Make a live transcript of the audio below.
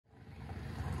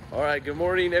All right, good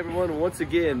morning everyone. Once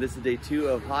again, this is day 2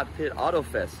 of Hotpit Auto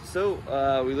Fest. So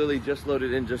we literally just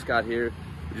loaded in, just got here.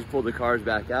 We just pulled the cars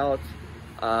back out.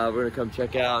 We're gonna come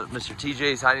check out Mr.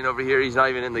 TJ's hiding over here. He's not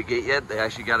even in the gate yet. They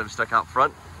actually got him stuck out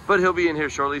front, but he'll be in here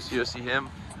shortly, so you'll see him.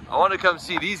 I want to come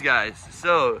see these guys.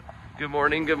 So good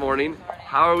morning, good morning.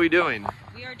 How are we doing?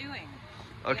 We are doing.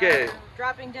 Okay. We are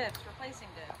dropping diffs, replacing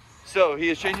diffs. So he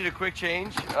is changing a quick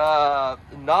change,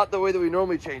 not the way that we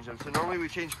normally change them. So normally we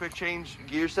change quick change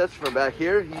gear sets from back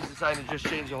here. He's decided to just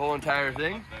change the whole entire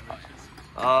thing.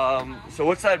 So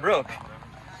what side broke?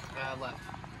 Left.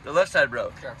 The left side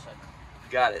broke. Sharp side.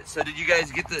 Got it. So did you guys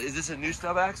get is this a new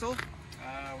stub axle?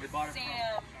 We bought it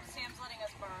Sam's letting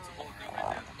us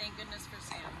borrow. Thank goodness for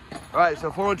Sam. All right,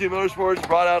 so 412 Motorsports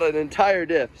brought out an entire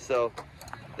diff, so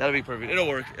that'll be perfect. It'll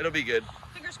work. It'll be good.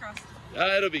 Fingers crossed.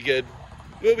 It'll be good.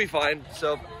 We'll be fine.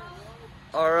 So,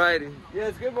 all righty.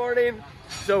 Yes, good morning.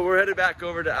 So we're headed back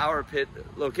over to our pit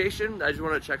location. I just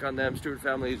want to check on them. Stewart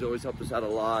family has always helped us out a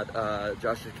lot.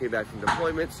 Josh just came back from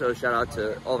deployment, so shout out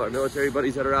to all of our military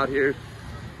buddies that are out here.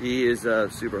 He is a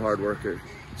super hard worker.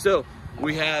 So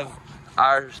we have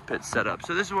our pit set up.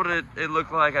 So this is what it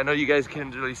looked like. I know you guys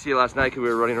couldn't really see it last night because we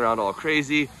were running around all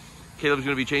crazy. Caleb's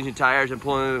going to be changing tires and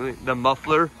pulling the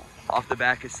muffler off the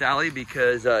back of Sally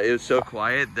because it was so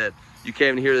quiet that you can't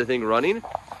even hear the thing running.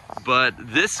 But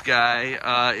this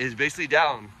guy is basically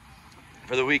down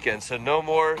for the weekend, so no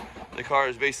more. The car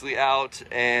is basically out,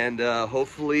 and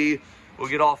hopefully we'll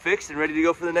get all fixed and ready to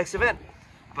go for the next event.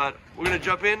 But we're gonna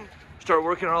jump in, start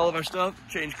working on all of our stuff,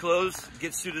 change clothes,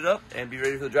 get suited up, and be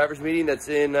ready for the driver's meeting that's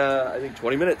in I think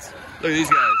 20 minutes. Look at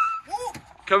these guys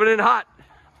coming in hot.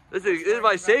 This is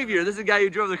my savior. This is the guy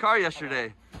who drove the car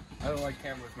yesterday. I don't like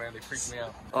cameras, man. They freak me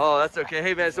out. Oh, that's okay.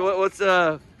 Hey, man, so what's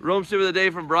Rome tip of the day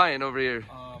from Brian over here?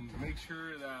 Make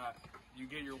sure that you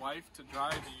get your wife to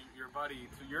drive your buddy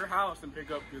to your house and pick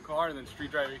up your car and then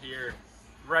street drive it here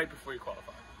right before you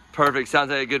qualify. Perfect. Sounds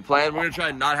like a good plan. We're going to try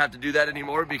and not have to do that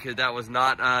anymore because that was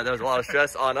not, that was a lot of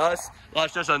stress on us. A lot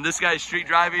of stress on this guy street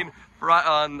driving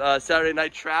on Saturday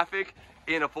night traffic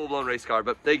in a full-blown race car.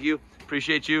 But thank you.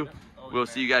 Appreciate you. We'll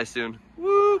see you guys soon.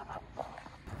 Woo!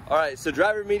 All right, so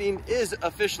driver meeting is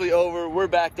officially over. We're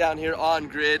back down here on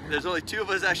grid. There's only 2 of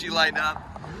us actually lined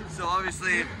up. So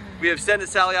obviously we have sent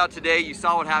Sally out today. You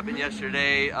saw what happened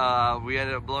yesterday. We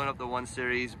ended up blowing up the 1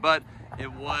 Series, but it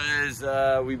was,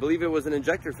 we believe it was an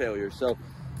injector failure. So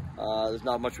there's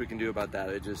not much we can do about that.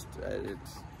 It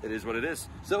is what it is.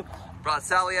 So brought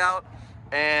Sally out,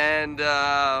 and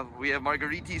we have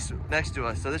margaritas next to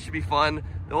us. So this should be fun.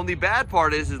 The only bad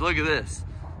part is look at this.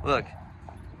 Look.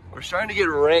 We're starting to get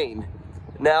rain.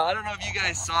 Now, I don't know if you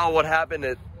guys saw what happened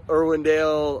at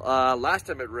Irwindale last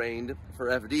time it rained for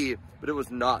FD, but it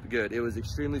was not good. It was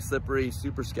extremely slippery,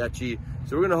 super sketchy.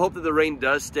 So we're gonna hope that the rain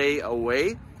does stay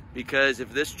away, because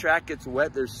if this track gets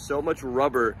wet, there's so much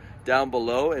rubber down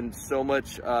below and so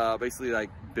much basically like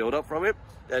buildup from it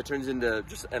that it turns into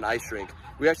just an ice rink.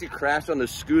 We actually crashed on the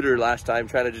scooter last time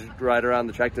trying to just ride around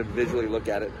the track to visually look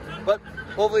at it. But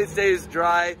hopefully it stays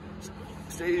dry,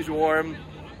 stays warm,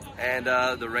 and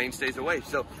the rain stays away.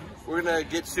 So we're gonna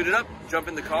get suited up, jump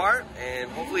in the car, and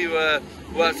hopefully we'll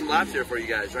have some laps here for you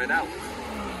guys right now.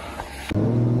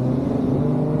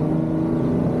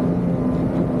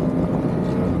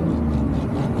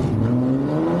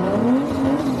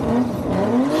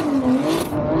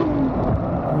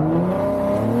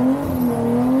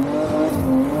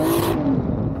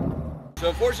 So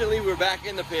unfortunately, we're back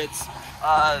in the pits.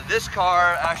 This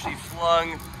car actually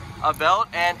flung a belt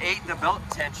and ate the belt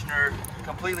tensioner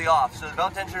completely off. So the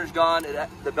belt tensioner is gone.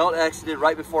 The belt exited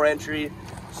right before entry.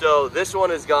 So this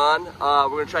one is gone. We're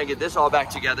gonna try and get this all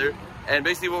back together. And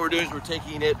basically what we're doing is we're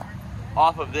taking it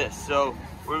off of this. So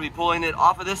we're gonna be pulling it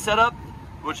off of this setup,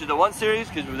 which is the 1 Series,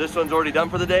 because this one's already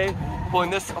done for the day. Pulling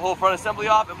this whole front assembly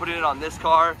off and putting it on this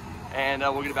car. And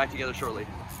we'll get it back together shortly.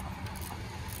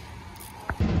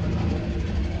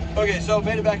 Okay, so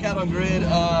made it back out on grid.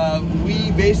 We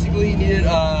basically needed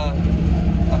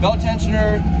a belt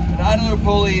tensioner, an idler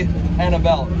pulley, and a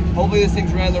belt. Hopefully this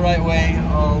thing's ran the right way.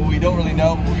 We don't really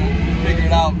know, but we're gonna figure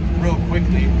it out real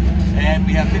quickly. And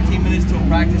we have 15 minutes till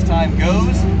practice time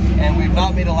goes, and we've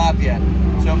not made a lap yet.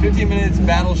 So 15 minutes,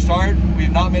 battle start.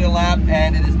 We've not made a lap,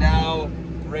 and it is now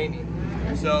raining.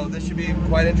 So this should be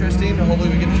quite interesting. Hopefully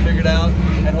we get this figured out,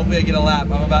 and hopefully I get a lap.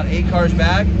 I'm about 8 cars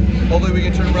back. Hopefully we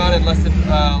can turn around in less than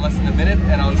a minute,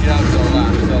 and I'll get out to a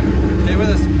lap. So stay with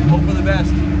us. Hope for the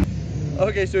best.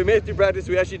 Okay, so we made it through practice.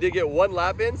 We actually did get 1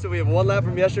 lap in. So we have 1 lap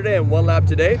from yesterday and 1 lap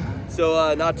today.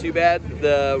 So not too bad.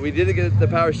 We did get the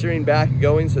power steering back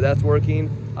going, so that's working.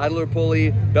 Idler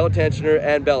pulley, belt tensioner,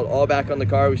 and belt all back on the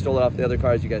car. We stole it off the other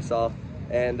cars you guys saw.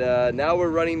 And now we're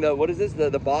running the, what is this?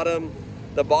 The bottom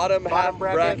half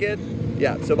bracket.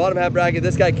 Yeah, so bottom half bracket.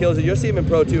 This guy kills it. You'll see him in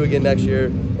Pro 2 again next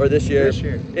year, or this year.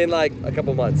 In like a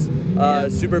couple months.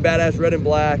 Super badass, red and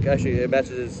black. Actually, it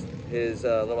matches his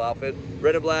little outfit.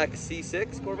 Red and black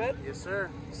C6 Corvette. Yes, sir.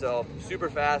 So super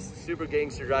fast, super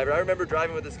gangster driver. I remember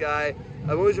driving with this guy.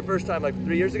 When was your first time? Like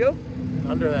 3 years ago?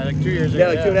 Under that, like 2 years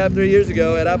ago. Yeah, like 2.5, 3 years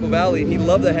ago at Apple Valley. He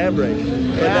loved the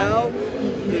handbrake. But now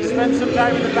he spent some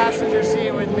time in the passenger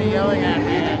seat with me, yelling at me,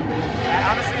 and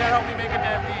honestly, that helped me make a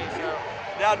damn D.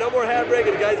 So now no more handbrake,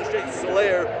 and the guy's a straight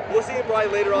slayer. We'll see him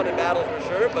probably later on in battle for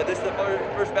sure. But this is the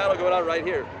first battle going on right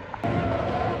here.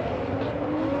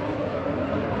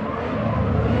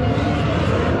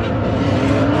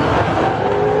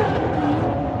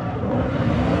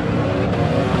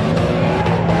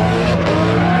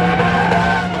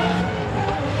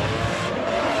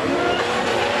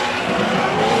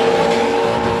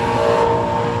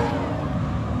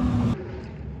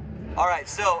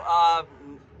 So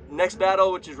next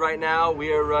battle, which is right now,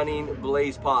 we are running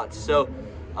Blaze Pots. So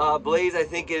Blaze, I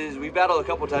think we've battled a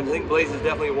couple times. I think Blaze is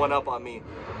definitely one up on me.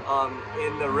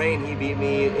 In the rain, he beat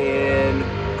me in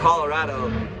Colorado.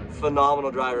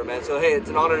 Phenomenal driver, man. So hey, it's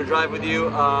an honor to drive with you.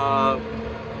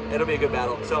 It'll be a good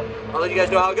battle. So I'll let you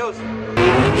guys know how it goes.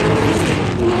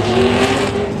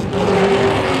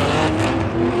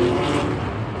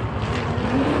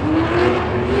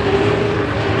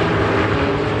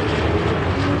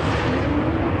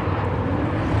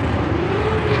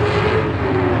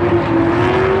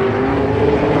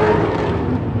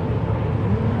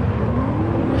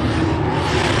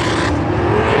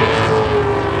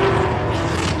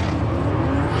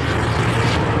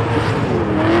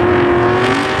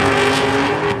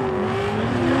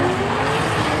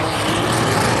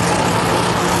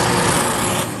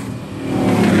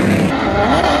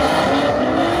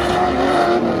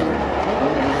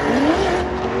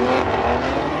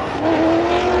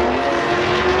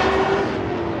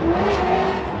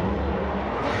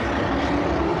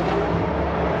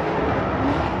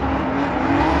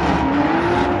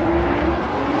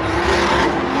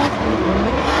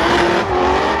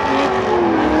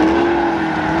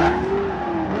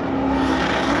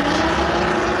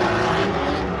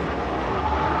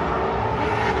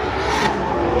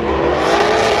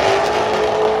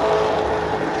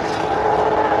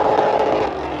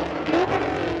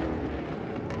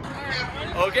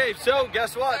 Okay, so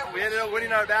guess what? We ended up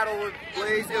winning our battle with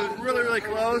Blaze. It was really, really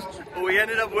close, but we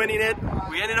ended up winning it.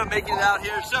 We ended up making it out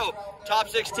here. So, top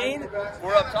 16,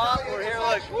 we're up top. We're here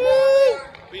like, woo!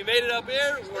 We made it up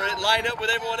here. We're lined up with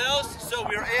everyone else. So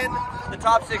we're in the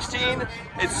top 16.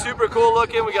 It's super cool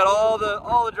looking. We got all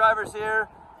the drivers here,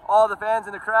 all the fans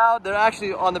in the crowd. They're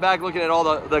actually on the back looking at all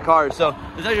the cars. So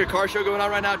there's actually a car show going on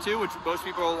right now too, which most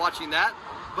people are watching that.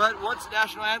 But once the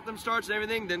national anthem starts and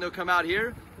everything, then they'll come out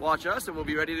here, watch us, and we'll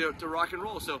be ready to rock and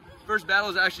roll. So first battle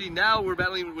is actually now we're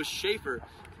battling with Schaefer.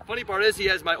 Funny part is he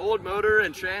has my old motor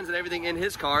and trans and everything in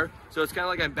his car, so it's kind of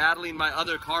like I'm battling my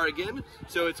other car again.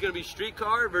 So it's going to be street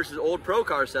car versus old pro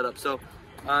car setup. So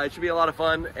it should be a lot of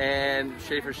fun, and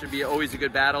Schaefer should be always a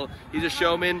good battle. He's a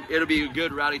showman. It'll be a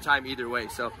good rowdy time either way.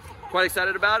 So quite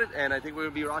excited about it, and I think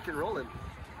we'll be rock and rolling.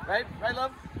 Right,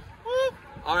 love? Woo!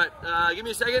 All right, give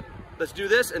me a second. Let's do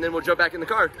this, and then we'll jump back in the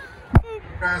car.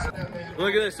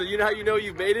 Look at this. So you know how you know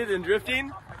you've made it in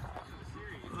drifting?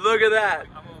 Look at that.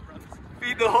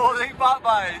 Feed the whole thing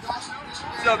Popeyes.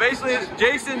 So basically,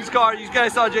 Jason's car, you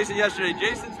guys saw Jason yesterday.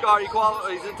 Jason's car,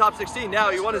 he's in top 16 now.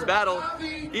 He won his battle.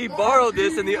 He borrowed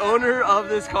this, and the owner of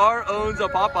this car owns a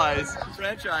Popeyes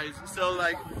franchise. So,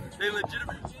 like, they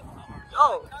legitimately...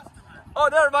 Oh,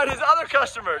 never mind. His other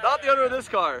customer, not the owner of this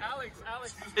car. Alex.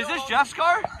 Is this Jeff's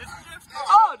car?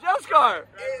 Oh, Jeff's car.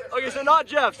 Okay, so not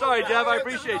Jeff. Sorry, Jeff. I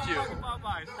appreciate you.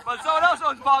 But someone else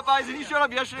owns Popeyes, and he showed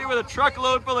up yesterday with a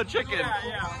truckload full of chicken. Yeah,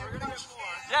 we're gonna get more.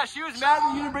 Yeah, she was mad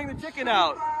that you didn't bring the chicken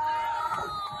out.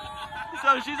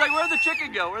 So she's like, where'd the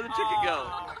chicken go? Where'd the chicken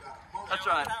go? That's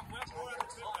right.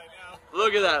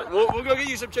 Look at that. We'll go get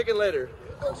you some chicken later.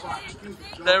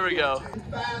 There we go.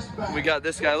 We got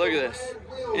this guy. Look at this.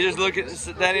 He just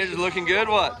standing here just looking good.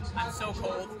 What? I'm so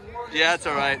cold. Yeah, it's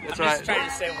all right. It's all right. Just trying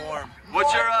to stay warm.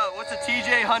 What's the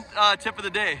TJ Hunt tip of the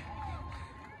day?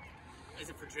 Is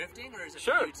it for drifting or is it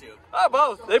Sure. for YouTube? Oh,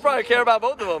 both. They probably care about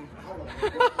both of them.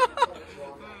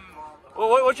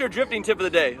 Well, what's your drifting tip of the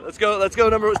day? Let's go.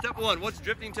 Step one. What's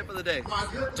drifting tip of the day?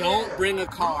 Don't bring a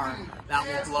car that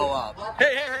will blow up.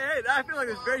 Hey! I feel like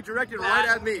it's very directed right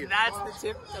at me. That's the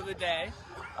tip of the day.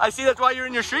 I see. That's why you're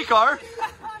in your street car.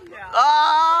 Yeah.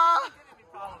 Ah!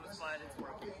 Problems, but it's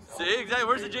working. See, exactly.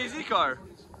 Where's the Jay-Z car?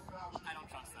 I don't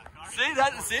trust that car.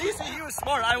 See, he was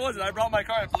smart. I wasn't. I brought my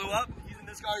car. It blew up. He's in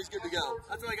this car. He's good to go.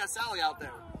 That's why I got Sally out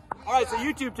there. All right, so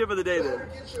YouTube tip of the day then.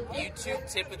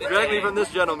 YouTube tip of the day. Directly from this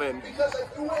gentleman.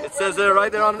 It says there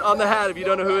right there on the hat if you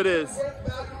don't know who it is.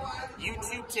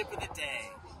 YouTube tip of the day.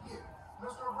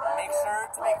 Make sure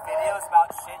to make videos about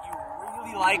shit you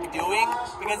really like doing,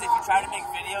 because if you try to make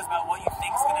videos about what you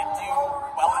think's gonna do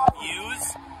well in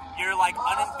views, your like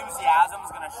unenthusiasm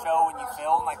is gonna show when you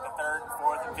film like the third,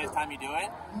 fourth, and fifth time you do it,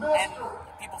 and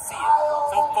people see it.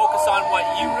 So focus on what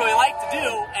you really like to do,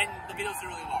 and the videos do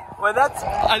really well. Well,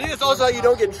 I think it's also how you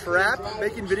don't get trapped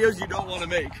making videos you don't want to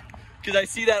make. Because I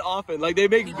see that often. Like, they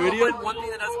make People videos. put one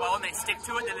thing that does well and they stick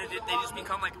to it, then they just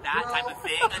become like that type of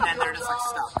thing, and then they're just like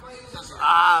stuck.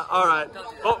 All right.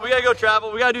 Well, we gotta go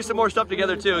travel. We gotta do some more stuff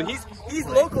together too. He's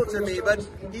local to me, but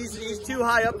he's too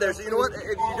high up there. So you know what? If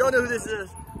you don't know who this is,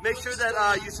 make sure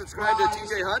that you subscribe to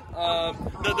TJ Hunt,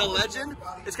 the legend.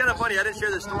 It's kind of funny. I didn't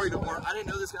share this story before. I didn't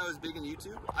know this guy was big in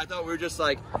YouTube. I thought we were just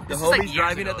like the homies like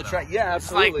driving at the track. Yeah,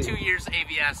 absolutely. It's like 2 years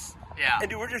ABS. Yeah. And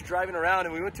dude, we're just driving around,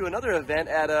 and we went to another event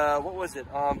at what was it?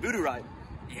 Voodoo Ride.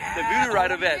 Yeah. The Voodoo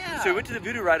Ride event. Yeah. So we went to the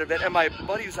Voodoo Ride event, and my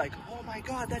buddy was like, "Oh my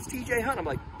God, that's TJ Hunt." I'm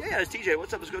like, "Yeah, it's TJ.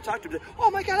 What's up? Let's go talk to him." Oh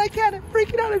my God, I can't. I'm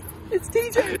freaking out. It's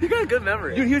TJ. You got a good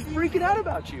memory. Dude, he was freaking out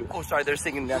about you. Oh, sorry, they're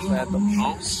singing national anthem.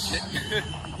 Oh shit.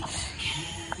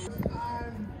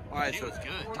 All right, so it's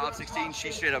good. Top 16,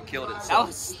 she straight up killed it. So That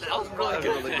was really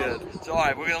good. really good. So all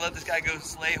right, we're gonna let this guy go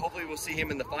slay. Hopefully, we'll see him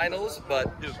in the finals.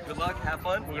 But dude, good luck, have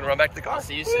fun. We're gonna run back to the car.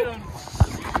 See you soon.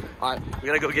 All right, we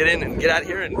gotta go get in and get out of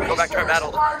here and go back to our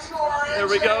battle. There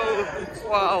we go.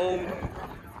 Wow.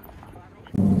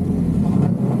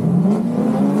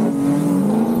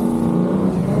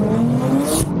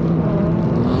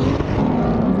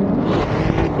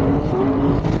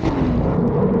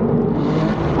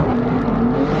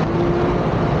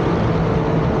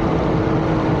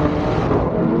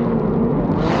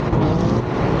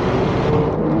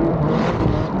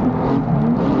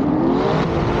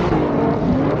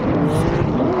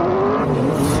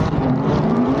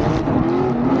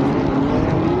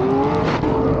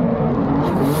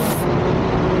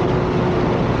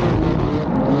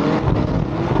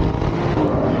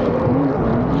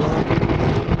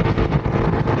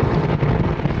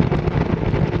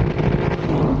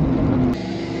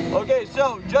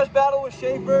 Just battled with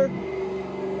Schaefer,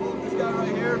 this guy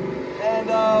right here,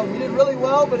 and he did really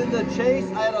well, but in the chase,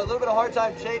 I had a little bit of a hard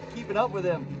time keeping up with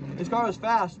him. His car was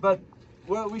fast, but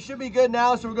we should be good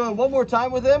now, so we're going one more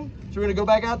time with him. So we're gonna go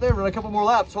back out there, run a couple more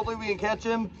laps. Hopefully we can catch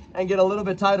him and get a little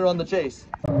bit tighter on the chase.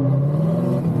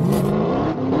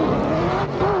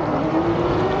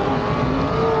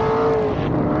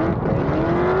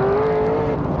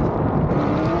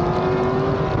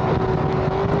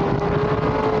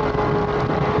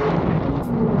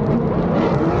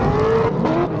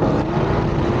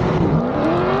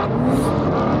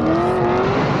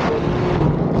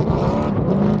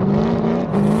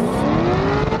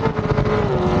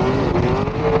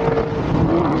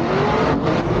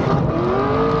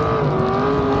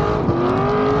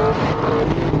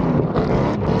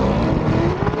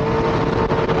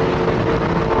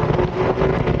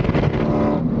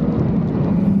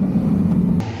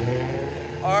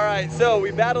 So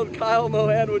we battled Kyle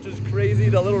Mohan, which is crazy.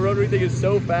 The little rotary thing is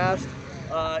so fast.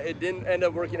 It didn't end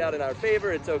up working out in our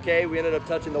favor. It's okay. We ended up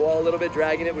touching the wall a little bit,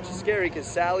 dragging it, which is scary because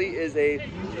Sally is a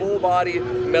full body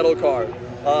metal car.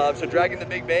 So dragging the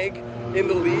big bank in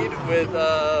the lead with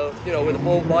with a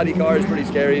full body car is pretty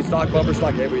scary. Stock bumper,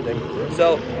 stock everything.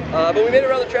 So, but we made it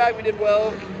around the track. We did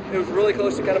well. It was really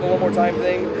close to kind of a one more time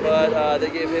thing, but they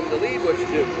gave him the lead, which,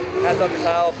 dude, hats off to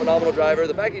Kyle, phenomenal driver.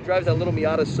 The fact he drives that little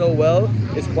Miata so well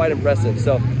is quite impressive.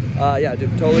 So, yeah,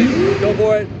 dude, totally go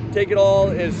for it. Take it all.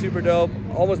 Is super dope.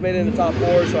 Almost made it in the top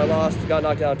 4, so I lost. Got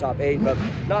knocked down top 8, but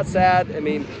not sad. I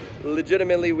mean,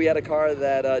 legitimately, we had a car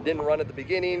that didn't run at the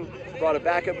beginning. Brought a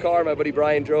backup car. My buddy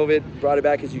Brian drove it. Brought it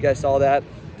back, as you guys saw that.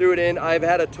 Threw it in. I've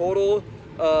had a total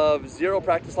of 0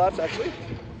 practice laps, actually.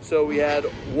 So we had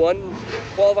 1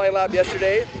 qualifying lap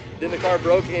yesterday, then the car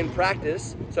broke in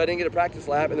practice, so I didn't get a practice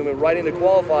lap, and then went right into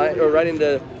right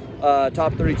into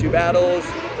top 32 battles,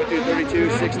 went through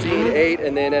 32, 16, 8,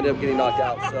 and then ended up getting knocked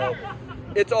out. So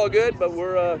it's all good, but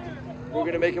we're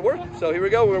gonna make it work. So here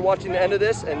we go, we're watching the end of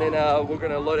this, and then we're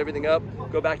gonna load everything up,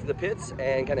 go back to the pits,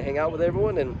 and kind of hang out with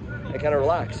everyone and kind of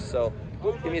relax. So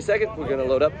give me a second, we're gonna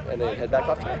load up and then head back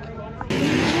off track.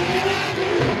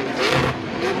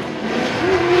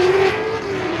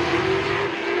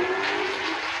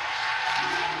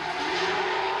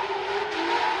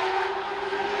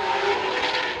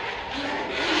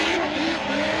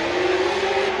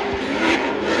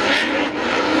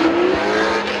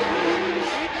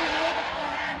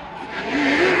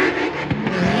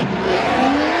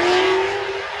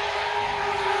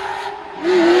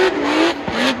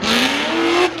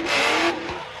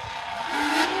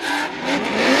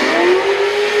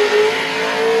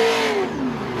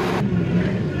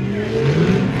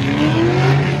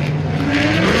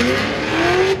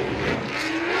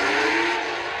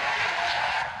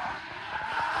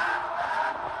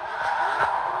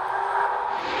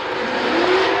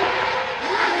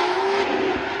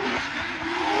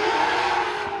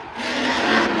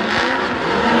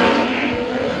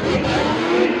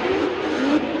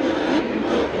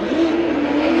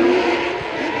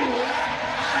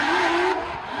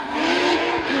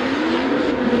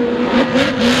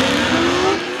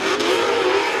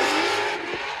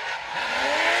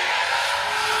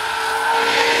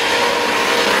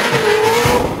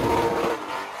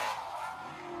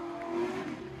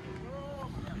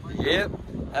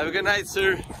 a good night,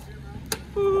 sir.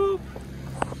 Boop.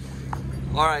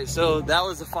 All right, so that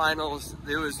was the finals.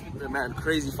 It was, man,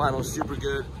 crazy finals, super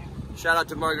good. Shout out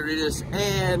to Margaritas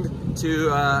and to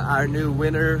our new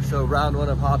winner, so round 1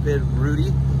 of Hotpit,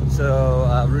 Rudy.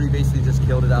 So Rudy basically just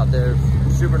killed it out there.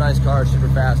 Super nice car, super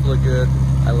fast, look good.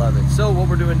 I love it. So what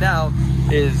we're doing now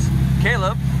is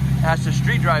Caleb has to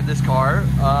street drive this car.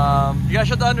 You gotta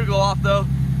shut the underglow off though.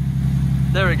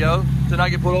 There we go. To not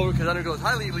get pulled over, because underglow is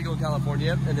highly illegal in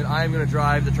California. And then I'm gonna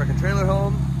drive the truck and trailer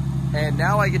home. And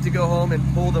now I get to go home and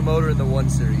pull the motor in the 1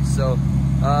 Series. So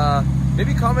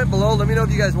maybe comment below, let me know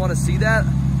if you guys wanna see that.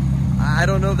 I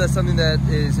don't know if that's something that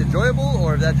is enjoyable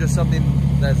or if that's just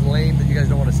something that's lame that you guys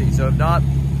don't wanna see. So if not,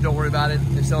 don't worry about it.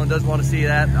 If someone does wanna see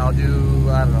that, I'll do,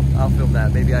 I don't know, I'll film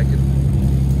that. Maybe I can,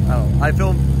 I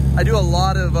don't know. I do a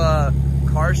lot of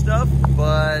car stuff,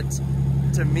 but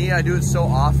to me, I do it so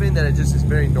often that it just is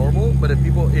very normal. But if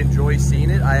people enjoy seeing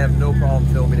it, I have no problem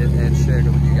filming it and sharing it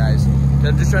with you guys.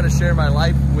 I'm just trying to share my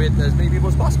life with as many people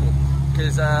as possible,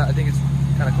 because I think it's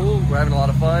kind of cool. We're having a lot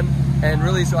of fun, and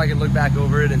really so I can look back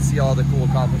over it and see all the cool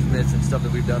accomplishments and stuff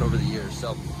that we've done over the years.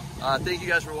 So thank you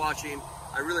guys for watching.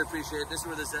 I really appreciate it. This is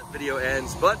where this video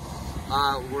ends, but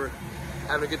we're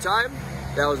having a good time.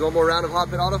 That was one more round of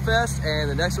Hotpit Auto Fest,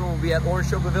 and the next one will be at Orange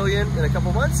Show Pavilion in a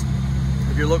couple months.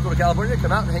 If you're local to California,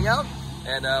 come out and hang out,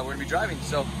 and we're gonna be driving.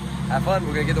 So have fun.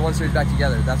 We're gonna get the 1 Series back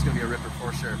together. That's gonna be a ripper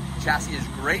for sure. Chassis is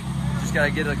great. Just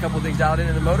gotta get a couple things out in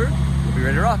the motor. We'll be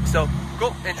ready to rock. So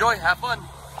cool. Enjoy. Have fun.